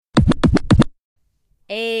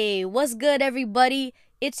Hey, what's good, everybody?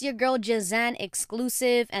 It's your girl Jazan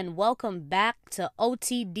Exclusive, and welcome back to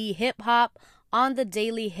OTD Hip Hop on the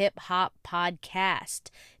Daily Hip Hop Podcast.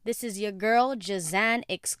 This is your girl Jazan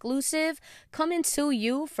Exclusive, coming to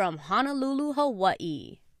you from Honolulu,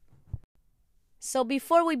 Hawaii. So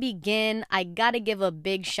before we begin, I gotta give a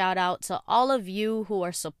big shout out to all of you who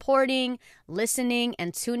are supporting, listening,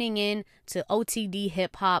 and tuning in to OTD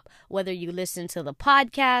Hip Hop, whether you listen to the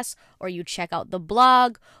podcast or you check out the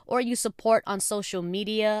blog or you support on social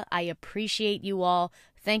media. I appreciate you all.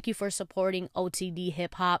 Thank you for supporting OTD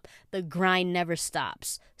Hip Hop. The grind never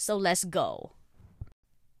stops. So let's go.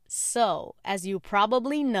 So, as you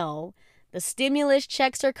probably know, the stimulus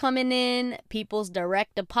checks are coming in, people's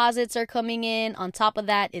direct deposits are coming in. On top of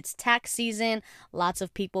that, it's tax season, lots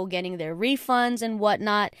of people getting their refunds and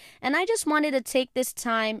whatnot. And I just wanted to take this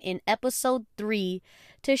time in episode 3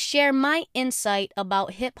 to share my insight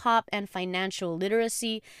about hip hop and financial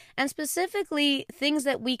literacy, and specifically things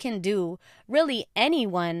that we can do, really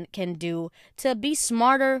anyone can do, to be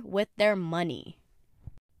smarter with their money.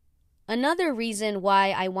 Another reason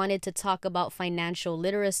why I wanted to talk about financial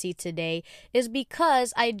literacy today is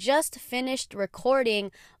because I just finished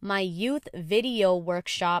recording my youth video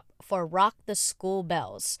workshop for Rock the School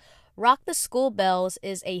Bells. Rock the School Bells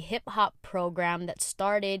is a hip-hop program that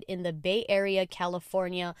started in the Bay Area,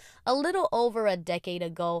 California, a little over a decade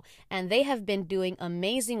ago, and they have been doing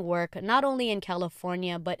amazing work, not only in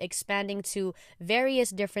California, but expanding to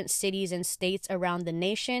various different cities and states around the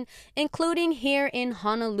nation, including here in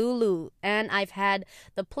Honolulu. And I've had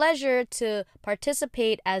the pleasure to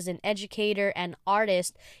participate as an educator and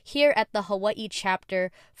artist here at the Hawaii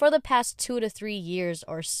chapter for the past 2 to 3 years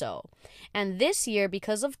or so. And this year,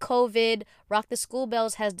 because of COVID, Rock the School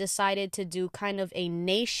Bells has decided to do kind of a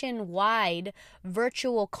nationwide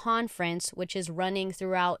virtual conference, which is running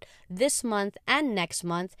throughout this month and next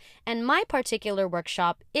month. And my particular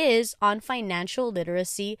workshop is on financial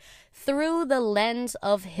literacy through the lens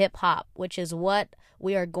of hip hop, which is what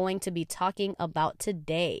we are going to be talking about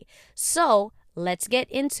today. So let's get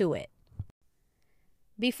into it.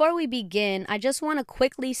 Before we begin, I just want to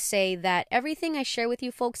quickly say that everything I share with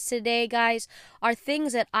you folks today, guys, are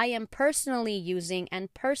things that I am personally using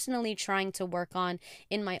and personally trying to work on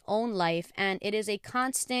in my own life. And it is a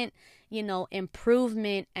constant,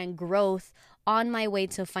 improvement and growth on my way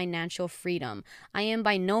to financial freedom. I am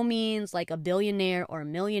by no means like a billionaire or a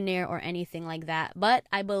millionaire or anything like that, but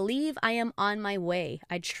I believe I am on my way.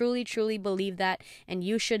 I truly, truly believe that, and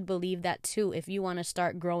you should believe that too if you want to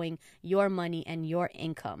start growing your money and your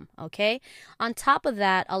income, okay? On top of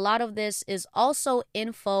that, a lot of this is also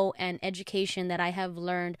info and education that I have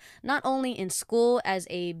learned not only in school as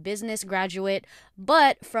a business graduate,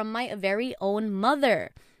 but from my very own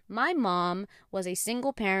mother. My mom was a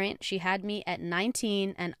single parent. She had me at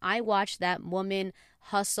 19, and I watched that woman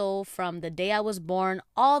hustle from the day I was born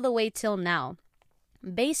all the way till now.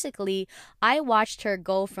 Basically, I watched her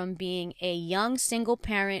go from being a young single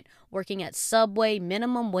parent working at Subway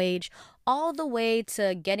minimum wage all the way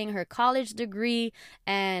to getting her college degree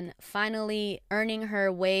and finally earning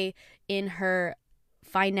her way in her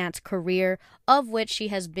finance career, of which she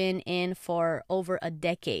has been in for over a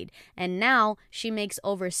decade, and now she makes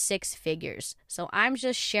over 6 figures. So I'm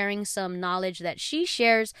just sharing some knowledge that she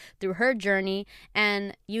shares through her journey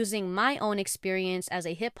and using my own experience as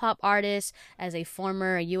a hip-hop artist, as a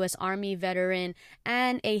former U.S. Army veteran,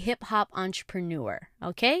 and a hip-hop entrepreneur.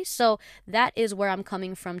 Okay, so that is where I'm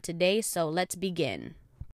coming from today, so let's begin.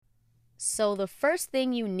 So the first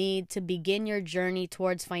thing you need to begin your journey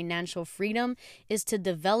towards financial freedom is to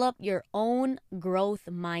develop your own growth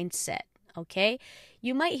mindset, okay?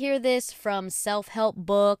 You might hear this from self-help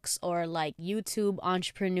books or like YouTube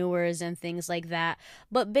entrepreneurs and things like that,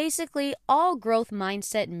 but basically all growth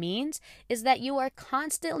mindset means is that you are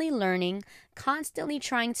constantly learning, constantly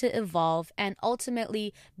trying to evolve, and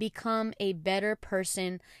ultimately become a better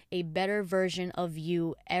person, a better version of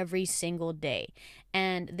you every single day.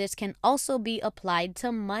 And this can also be applied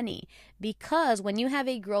to money, because when you have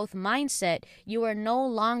a growth mindset, you are no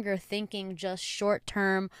longer thinking just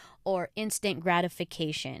short-term or instant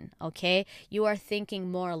gratification, okay? You are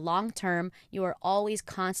thinking more long-term. You are always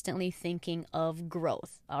constantly thinking of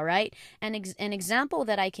growth, all right? And an example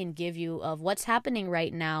that I can give you of what's happening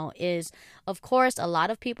right now is, of course, a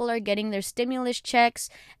lot of people are getting their stimulus checks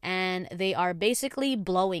and they are basically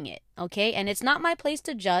blowing it, okay? And it's not my place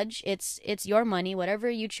to judge. It's your money. Whatever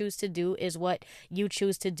you choose to do is what you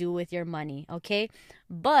choose to do with your money, okay?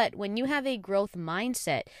 But when you have a growth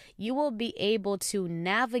mindset, you will be able to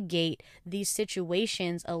navigate these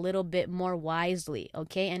situations a little bit more wisely,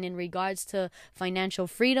 okay? And in regards to financial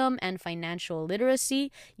freedom and financial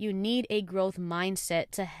literacy, you need a growth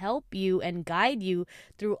mindset to help you and guide you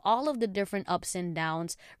through all of the different ups and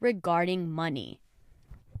downs regarding money.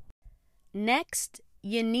 Next,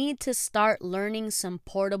 you need to start learning some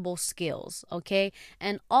portable skills, okay?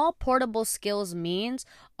 And all portable skills means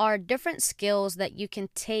are different skills that you can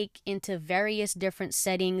take into various different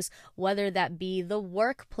settings, whether that be the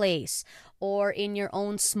workplace or in your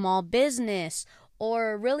own small business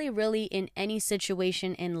or really in any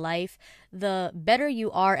situation in life. The better you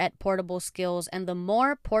are at portable skills and the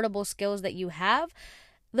more portable skills that you have,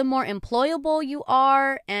 the more employable you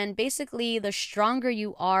are, and basically the stronger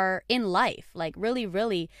you are in life. Like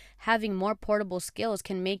really having more portable skills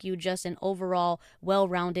can make you just an overall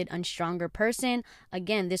well-rounded and stronger person.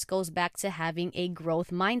 Again, this goes back to having a growth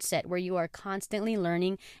mindset where you are constantly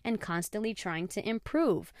learning and constantly trying to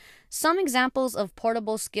improve. Some examples of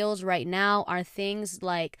portable skills right now are things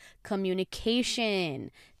like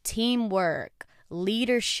communication, teamwork,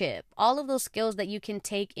 leadership, all of those skills that you can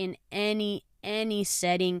take in any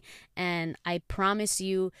setting, and I promise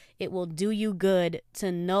you it will do you good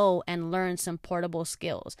to know and learn some portable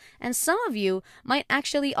skills. And some of you might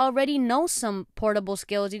actually already know some portable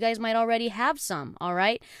skills. You guys might already have some, all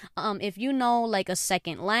right? If you know like a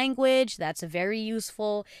second language, that's very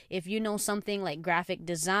useful. If you know something like graphic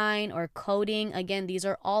design or coding, again, these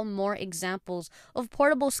are all more examples of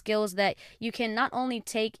portable skills that you can not only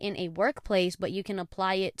take in a workplace, but you can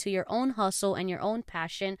apply it to your own hustle and your own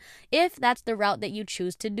passion if that's the route that you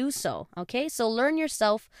choose to do so, okay? So learn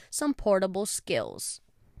yourself some portable skills.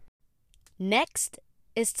 Next,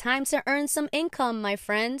 it's time to earn some income, my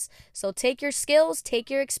friends. So take your skills, take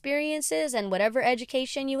your experiences, and whatever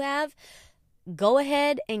education you have, go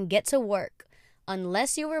ahead and get to work.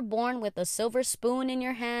 Unless you were born with a silver spoon in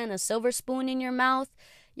your hand, a silver spoon in your mouth,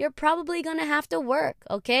 you're probably going to have to work,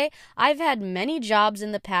 okay? I've had many jobs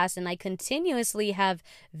in the past, and I continuously have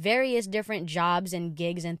various different jobs and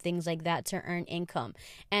gigs and things like that to earn income.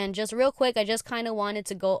 And just real quick, I just kind of wanted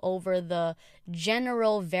to go over the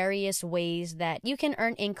general various ways that you can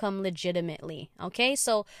earn income legitimately, okay?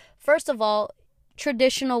 So first of all,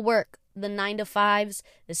 traditional work, the 9-to-5s,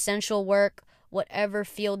 essential work, whatever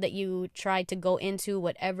field that you try to go into,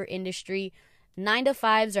 whatever industry,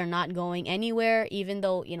 9-to-5s are not going anywhere, even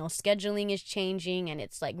though, scheduling is changing and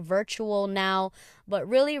it's like virtual now. But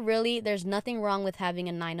really, there's nothing wrong with having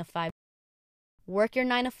a 9-to-5. Work your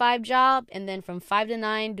 9-to-5 job, and then from 5 to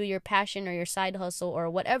 9, do your passion or your side hustle or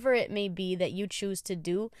whatever it may be that you choose to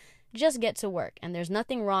do. Just get to work. And there's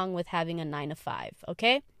nothing wrong with having a 9-to-5,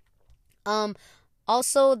 okay?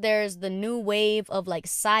 Also, there's the new wave of like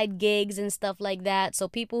side gigs and stuff like that. So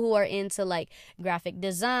people who are into like graphic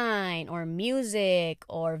design or music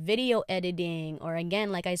or video editing, or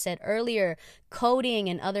again, like I said earlier, coding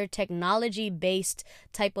and other technology-based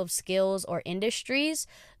type of skills or industries,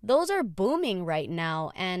 those are booming right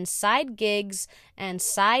now. And side gigs and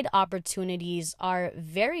side opportunities are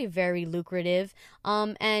very lucrative.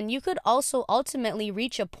 And you could also ultimately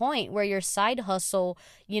reach a point where your side hustle,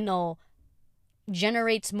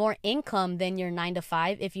 generates more income than your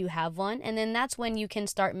 9-to-5 if you have one. And then that's when you can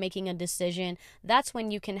start making a decision. That's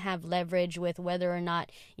when you can have leverage with whether or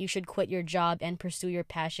not you should quit your job and pursue your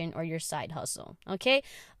passion or your side hustle, okay?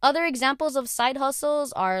 Other examples of side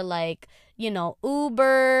hustles are like,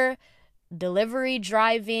 Uber, delivery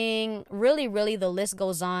driving, really the list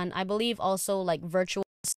goes on. I believe also like virtual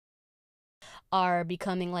are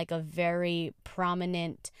becoming like a very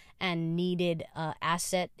prominent and needed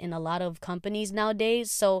asset in a lot of companies nowadays.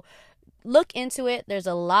 So look into it. There's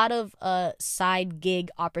a lot of side gig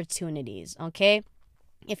opportunities, okay?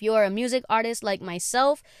 If you're a music artist like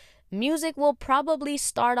myself, music will probably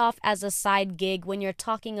start off as a side gig when you're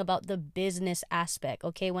talking about the business aspect,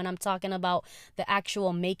 okay? When I'm talking about the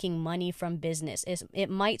actual making money from business, it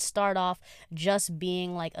might start off just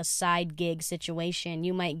being like a side gig situation.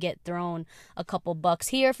 You might get thrown a couple bucks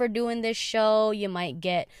here for doing this show. You might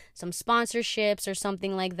get some sponsorships or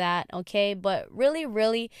something like that, okay? But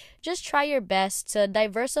really, just try your best to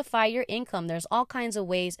diversify your income. There's all kinds of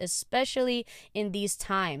ways, especially in these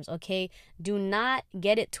times, okay? Do not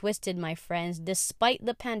get it twisted, my friends. Despite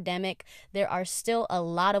the pandemic, there are still a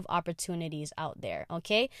lot of opportunities out there,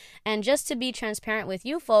 okay? And just to be transparent with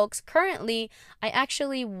you folks, currently, I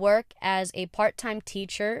actually work as a part-time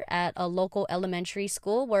teacher at a local elementary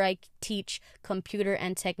school where I teach computer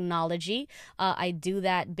and technology. I do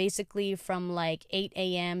that basically from like 8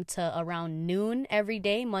 a.m. to around noon every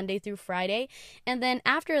day, Monday through Friday. And then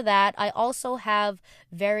after that, I also have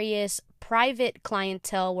various private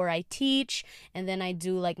clientele where I teach, and then I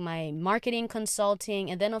do like my marketing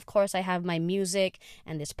consulting, and then of course I have my music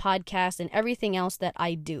and this podcast and everything else that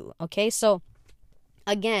I do. Okay, so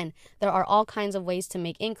again, there are all kinds of ways to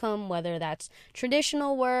make income, whether that's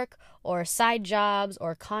traditional work or side jobs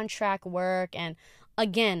or contract work. And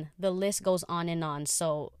again, the list goes on and on.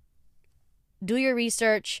 So do your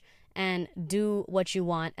research and do what you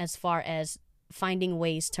want as far as finding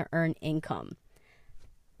ways to earn income.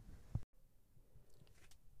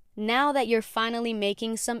 Now that you're finally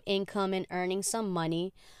making some income and earning some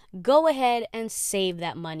money, go ahead and save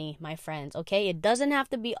that money, my friends, okay? It doesn't have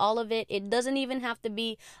to be all of it. It doesn't even have to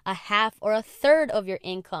be a half or a third of your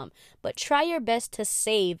income. But try your best to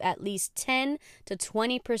save at least 10 to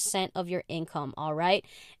 20% of your income, all right?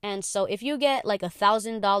 And so if you get like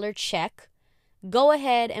 $1,000 check, go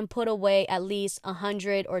ahead and put away at least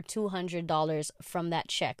 $100 or $200 from that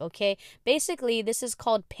check, okay? Basically, this is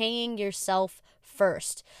called paying yourself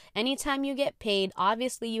first. Anytime you get paid,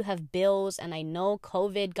 obviously you have bills, and I know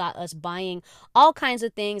COVID got us buying all kinds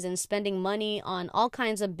of things and spending money on all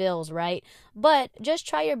kinds of bills, right? But just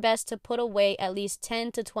try your best to put away at least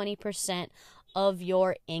 10 to 20% of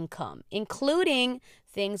your income, including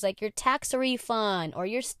things like your tax refund or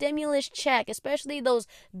your stimulus check, especially those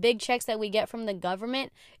big checks that we get from the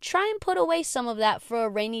government. Try and put away some of that for a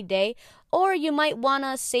rainy day, or you might want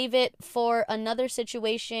to save it for another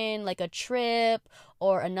situation like a trip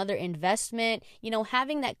or another investment. You know,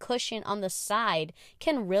 having that cushion on the side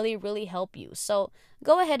can really, really help you. So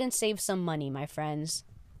go ahead and save some money, my friends.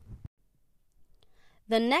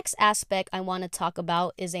 The next aspect I want to talk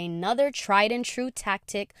about is another tried and true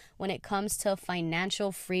tactic when it comes to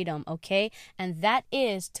financial freedom, okay? And that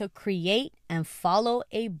is to create and follow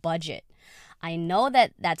a budget. I know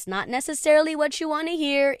that that's not necessarily what you want to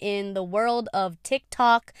hear in the world of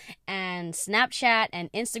TikTok and Snapchat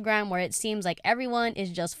and Instagram, where it seems like everyone is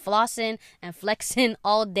just flossing and flexing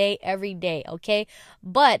all day, every day, okay?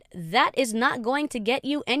 But that is not going to get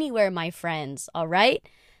you anywhere, my friends, all right?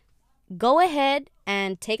 Go ahead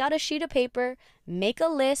and take out a sheet of paper, make a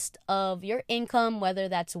list of your income, whether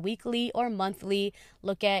that's weekly or monthly.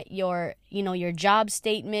 Look at your job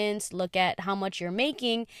statements, look at how much you're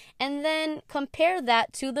making, and then compare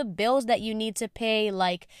that to the bills that you need to pay,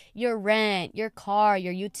 like your rent, your car,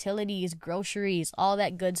 your utilities, groceries, all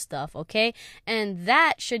that good stuff, okay? And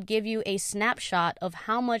that should give you a snapshot of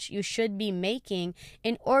how much you should be making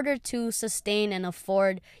in order to sustain and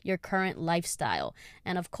afford your current lifestyle.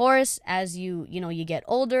 And of course, as you get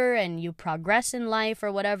older and you progress in life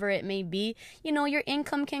or whatever it may be, your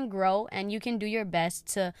income can grow and you can do your best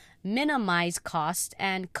to minimize costs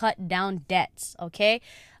and cut down debts, okay?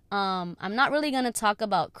 I'm not really going to talk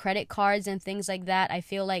about credit cards and things like that. I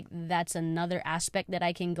feel like that's another aspect that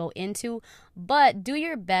I can go into, but do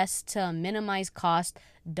your best to minimize cost.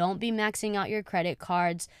 Don't be maxing out your credit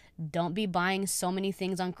cards. Don't be buying so many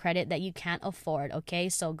things on credit that you can't afford, okay?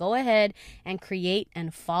 So go ahead and create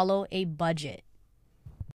and follow a budget.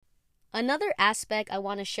 Another aspect I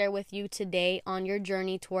want to share with you today on your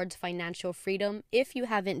journey towards financial freedom, if you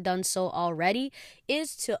haven't done so already,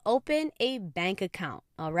 is to open a bank account,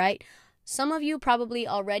 all right? Some of you probably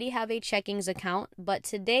already have a checkings account, but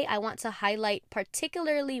today I want to highlight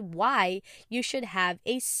particularly why you should have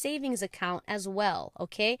a savings account as well,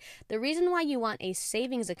 okay? The reason why you want a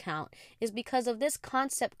savings account is because of this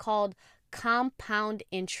concept called compound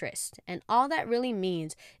interest. And all that really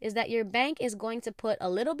means is that your bank is going to put a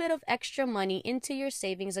little bit of extra money into your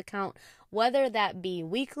savings account, whether that be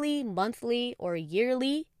weekly, monthly, or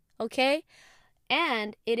yearly, okay?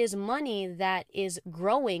 And it is money that is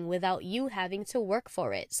growing without you having to work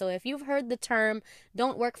for it. So if you've heard the term,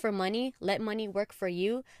 don't work for money, let money work for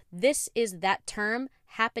you, this is that term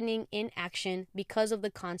happening in action because of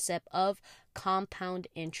the concept of compound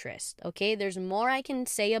interest. Okay, there's more I can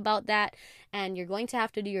say about that, and you're going to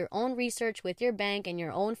have to do your own research with your bank and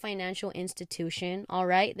your own financial institution. All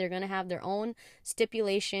right, they're going to have their own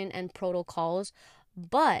stipulation and protocols,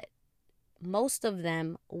 but most of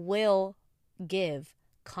them will give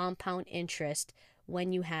compound interest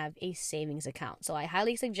when you have a savings account. So I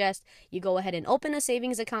highly suggest you go ahead and open a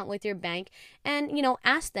savings account with your bank and,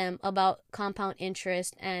 ask them about compound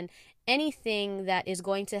interest and anything that is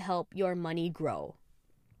going to help your money grow.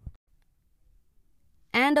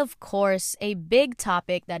 And of course, a big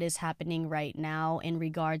topic that is happening right now in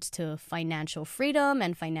regards to financial freedom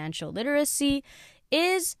and financial literacy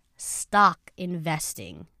is stock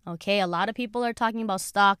investing. Okay, a lot of people are talking about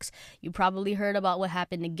stocks. You probably heard about what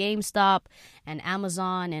happened to GameStop and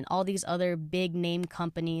Amazon and all these other big name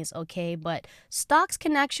companies, okay? But stocks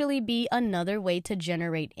can actually be another way to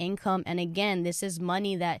generate income. And again, this is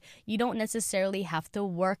money that you don't necessarily have to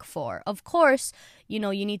work for. Of course, you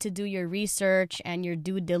need to do your research and your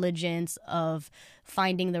due diligence of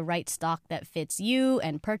finding the right stock that fits you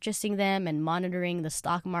and purchasing them and monitoring the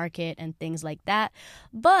stock market and things like that.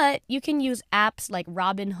 But you can use apps like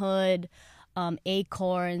Robinhood,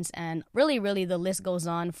 Acorns, and really the list goes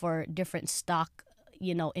on for different stock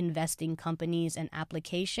investing companies and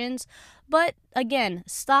applications. But again,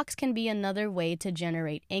 stocks can be another way to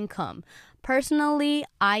generate income. Personally,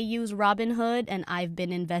 I use Robinhood and I've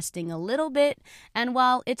been investing a little bit. And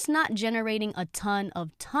while it's not generating a ton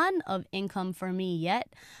of income for me yet,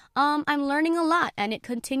 I'm learning a lot and it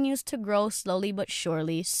continues to grow slowly but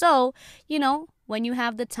surely. So, when you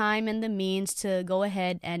have the time and the means to go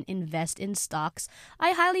ahead and invest in stocks,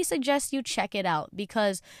 I highly suggest you check it out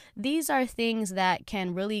because these are things that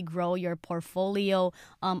can really grow your portfolio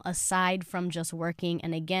aside from just working.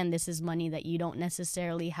 And again, this is money that you don't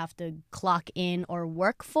necessarily have to clock in or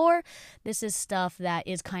work for. This is stuff that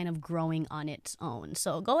is kind of growing on its own.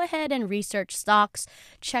 So go ahead and research stocks,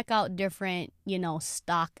 check out different,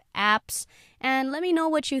 stock apps, and let me know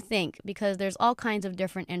what you think because there's all kinds of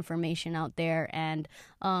different information out there. And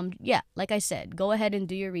like I said, go ahead and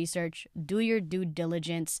do your research, do your due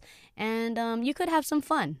diligence, and you could have some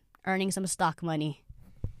fun earning some stock money.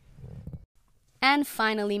 And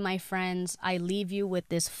finally, my friends, I leave you with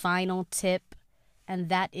this final tip, and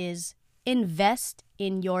that is invest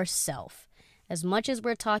in yourself. As much as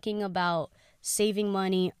we're talking about saving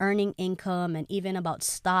money, earning income, and even about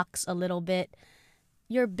stocks a little bit,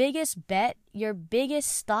 your biggest bet, your biggest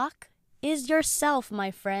stock is yourself,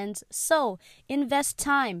 my friends. So invest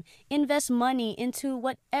time, invest money into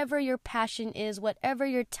whatever your passion is, whatever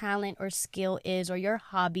your talent or skill is, or your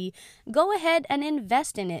hobby. Go ahead and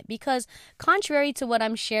invest in it because contrary to what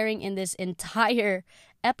I'm sharing in this entire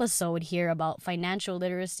episode here about financial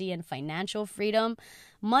literacy and financial freedom,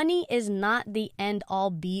 money is not the end all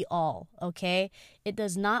be all, okay? It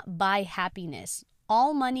does not buy happiness.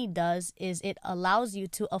 All money does is it allows you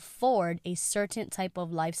to afford a certain type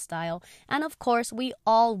of lifestyle. And of course, we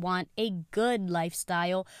all want a good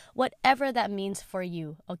lifestyle, whatever that means for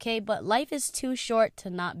you, okay? But life is too short to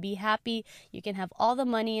not be happy. You can have all the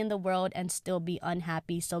money in the world and still be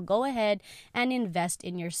unhappy. So go ahead and invest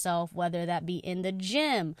in yourself, whether that be in the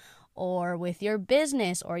gym or with your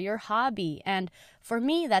business or your hobby. And for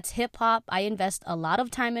me, that's hip hop. I invest a lot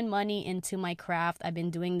of time and money into my craft. I've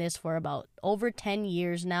been doing this for about over 10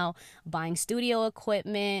 years now, buying studio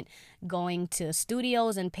equipment, going to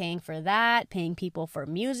studios and paying for that, paying people for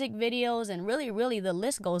music videos, and really the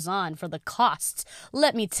list goes on for the costs,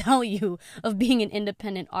 let me tell you, of being an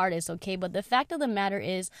independent artist, okay? But the fact of the matter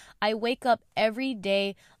is, I wake up every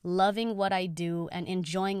day loving what I do and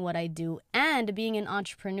enjoying what I do, and being an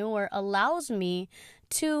entrepreneur allows me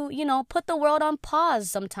to, put the world on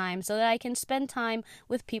pause sometimes so that I can spend time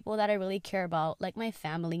with people that I really care about, like my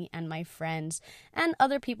family and my friends and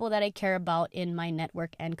other people that I care about in my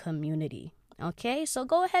network and community. Okay, so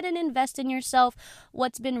go ahead and invest in yourself.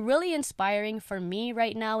 What's been really inspiring for me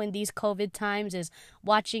right now in these COVID times is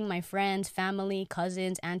watching my friends, family,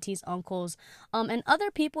 cousins, aunties, uncles, and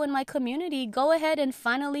other people in my community go ahead and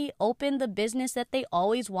finally open the business that they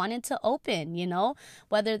always wanted to open,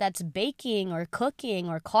 whether that's baking or cooking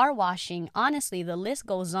or car washing. Honestly, the list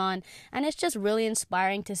goes on, and it's just really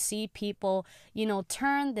inspiring to see people,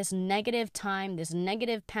 turn this negative time, this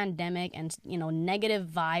negative pandemic and, negative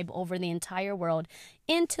vibe over the entire world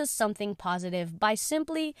into something positive by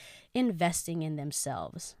simply investing in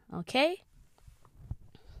themselves. Okay?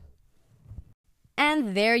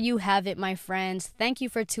 And there you have it, my friends. Thank you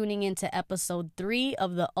for tuning in to episode 3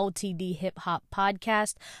 of the OTD Hip Hop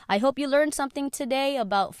Podcast. I hope you learned something today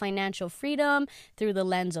about financial freedom through the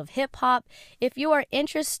lens of hip hop. If you are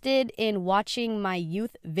interested in watching my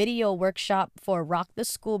youth video workshop for Rock the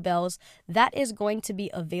School Bells, that is going to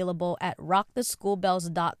be available at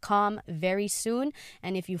rocktheschoolbells.com very soon.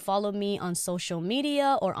 And if you follow me on social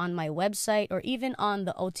media or on my website or even on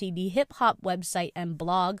the OTD Hip Hop website and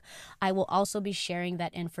blog, I will also be sharing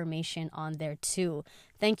that information on there too.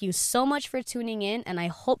 Thank you so much for tuning in, and I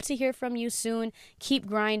hope to hear from you soon. Keep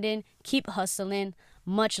grinding, keep hustling.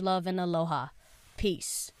 Much love and aloha.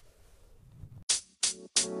 Peace.